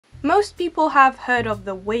Most people have heard of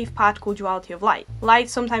the wave-particle duality of light.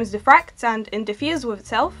 Light sometimes diffracts and interferes with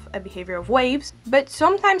itself, a behavior of waves, but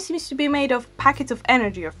sometimes seems to be made of packets of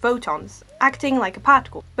energy or photons, acting like a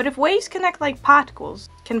particle. But if waves can act like particles,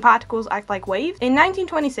 can particles act like waves? In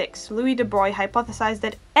 1926, Louis de Broglie hypothesized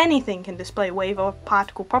that anything can display wave or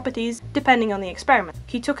particle properties depending on the experiment.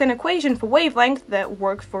 He took an equation for wavelength that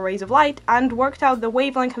worked for rays of light and worked out the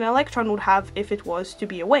wavelength an electron would have if it was to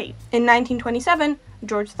be a wave. In 1927,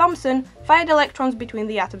 George Thomson fired electrons between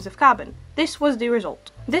the atoms of carbon. This was the result.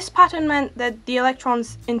 This pattern meant that the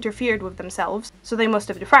electrons interfered with themselves, so they must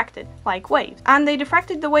have diffracted, like waves. And they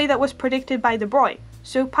diffracted the way that was predicted by de Broglie,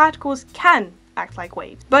 so particles can act like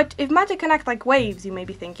waves. But if matter can act like waves, you may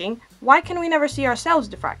be thinking, why can we never see ourselves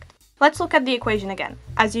diffract? Let's look at the equation again.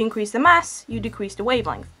 As you increase the mass, you decrease the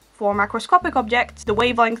wavelength. For macroscopic objects, the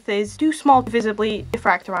wavelength is too small to visibly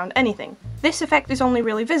diffract around anything. This effect is only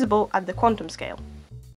really visible at the quantum scale.